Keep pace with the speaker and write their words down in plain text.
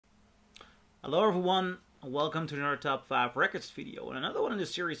Hello everyone, and welcome to another Top 5 Records video, and another one in the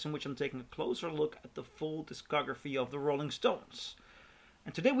series in which I'm taking a closer look at the full discography of the Rolling Stones.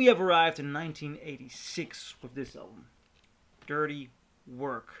 And today we have arrived in 1986 with this album, Dirty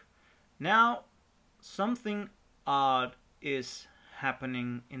Work. Now, something odd is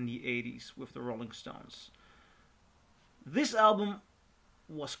happening in the 80s with the Rolling Stones. This album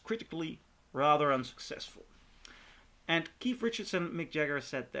was critically rather unsuccessful. And Keith Richards and Mick Jagger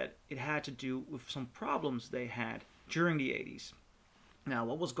said that it had to do with some problems they had during the 80s. Now,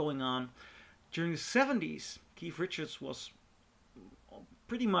 what was going on? During the 70s, Keith Richards was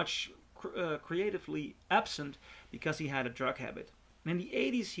pretty much creatively absent because he had a drug habit. And in the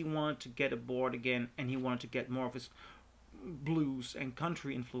 80s, he wanted to get aboard again, and he wanted to get more of his blues and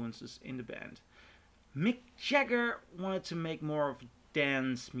country influences in the band. Mick Jagger wanted to make more of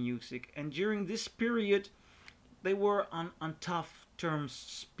dance music, and during this period, they were on tough terms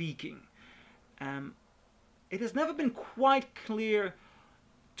speaking. It has never been quite clear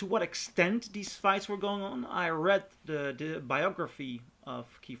to what extent these fights were going on. I read the biography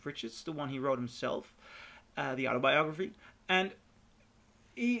of Keith Richards, the one he wrote himself, the autobiography, and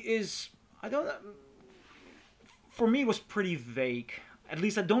he is, for me it was pretty vague. At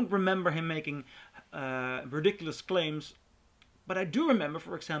least I don't remember him making ridiculous claims. But I do remember,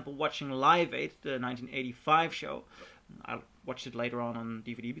 for example, watching Live Aid, the 1985 show. I watched it later on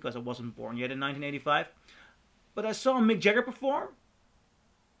DVD because I wasn't born yet in 1985. But I saw Mick Jagger perform,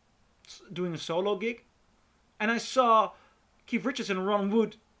 doing a solo gig. And I saw Keith Richards and Ron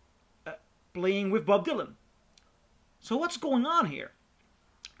Wood playing with Bob Dylan. So what's going on here?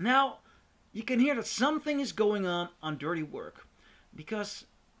 Now, you can hear that something is going on Dirty Work. Because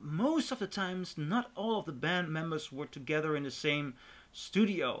most of the times, not all of the band members were together in the same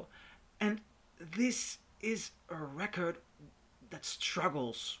studio. And this is a record that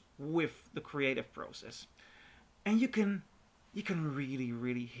struggles with the creative process. And you can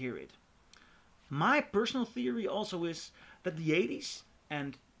really hear it. My personal theory also is that the 80s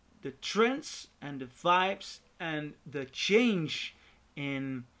and the trends and the vibes and the change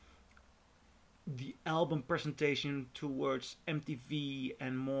in the album presentation towards MTV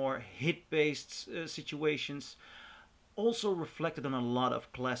and more hit-based situations also reflected on a lot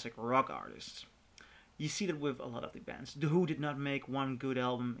of classic rock artists. You see that with a lot of the bands. The Who did not make one good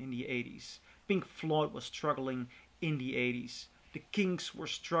album in the 80s. Pink Floyd was struggling in the 80s. The Kinks were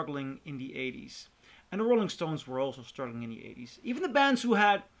struggling in the 80s. And the Rolling Stones were also struggling in the 80s. Even the bands who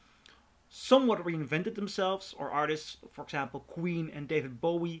had somewhat reinvented themselves, or artists, for example, Queen and David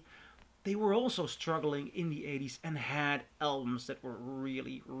Bowie, they were also struggling in the 80s and had albums that were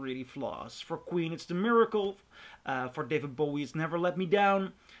really flawless. For Queen, it's The Miracle. For David Bowie, it's Never Let Me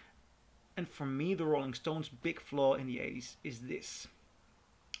Down. And for me, the Rolling Stones' big flaw in the 80s is this.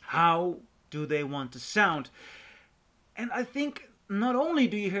 How do they want to sound? And I think not only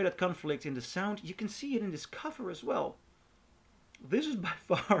do you hear that conflict in the sound, you can see it in this cover as well. This is by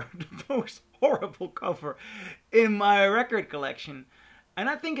far the most horrible cover in my record collection. And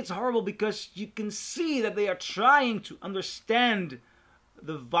I think it's horrible because you can see that they are trying to understand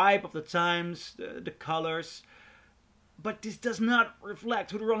the vibe of the times, the colors. But this does not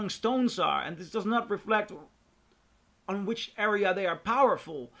reflect who the Rolling Stones are. And this does not reflect on which area they are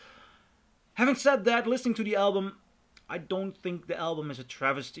powerful. Having said that, listening to the album, I don't think the album is a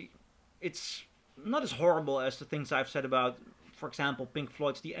travesty. It's not as horrible as the things I've said about, for example, Pink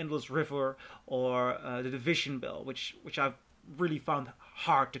Floyd's The Endless River or The Division Bell, which I've really found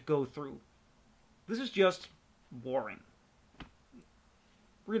hard to go through. This is just boring.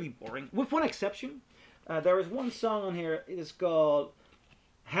 Really boring. With one exception. There is one song on here. It is called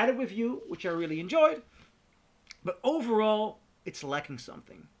Had It With You, which I really enjoyed. But overall, it's lacking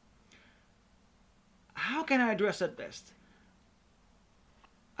something. How can I address that best?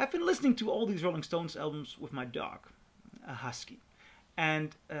 I've been listening to all these Rolling Stones albums with my dog, a husky.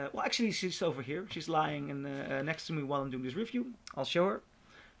 And, well, actually, she's over here. She's lying next to me while I'm doing this review. I'll show her.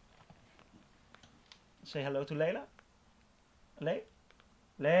 Say hello to Layla.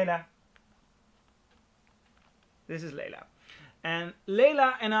 Layla. This is Layla. And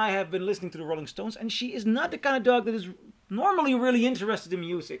Layla and I have been listening to the Rolling Stones, and she is not the kind of dog that is normally really interested in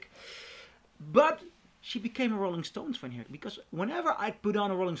music. But she became a Rolling Stones fan here, because whenever I'd put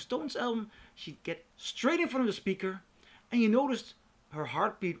on a Rolling Stones album, she'd get straight in front of the speaker, and you noticed her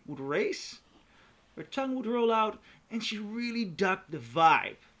heartbeat would race, her tongue would roll out, and she really dug the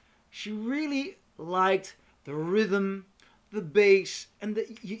vibe. She really liked the rhythm, the bass, and the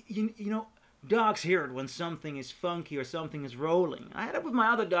Dogs hear it when something is funky or something is rolling. I had it with my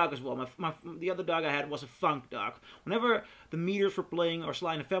other dog as well. The other dog I had was a funk dog. Whenever the meters were playing or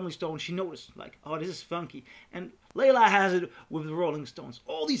Sly and the Family Stone, she noticed, like, oh, this is funky. And Layla has it with the Rolling Stones.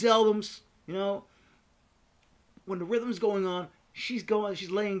 All these albums, you know, when the rhythm's going on, she's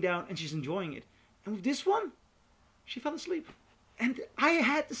laying down and she's enjoying it. And with this one, she fell asleep. And I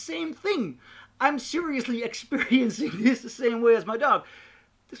had the same thing. I'm seriously experiencing this the same way as my dog.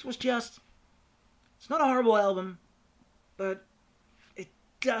 This was just... It's not a horrible album, but it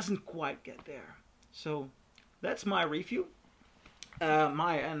doesn't quite get there. So that's my review.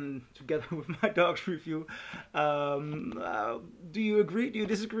 And together with my dog's review. Do you agree? Do you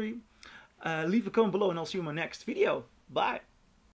disagree? Leave a comment below and I'll see you in my next video. Bye.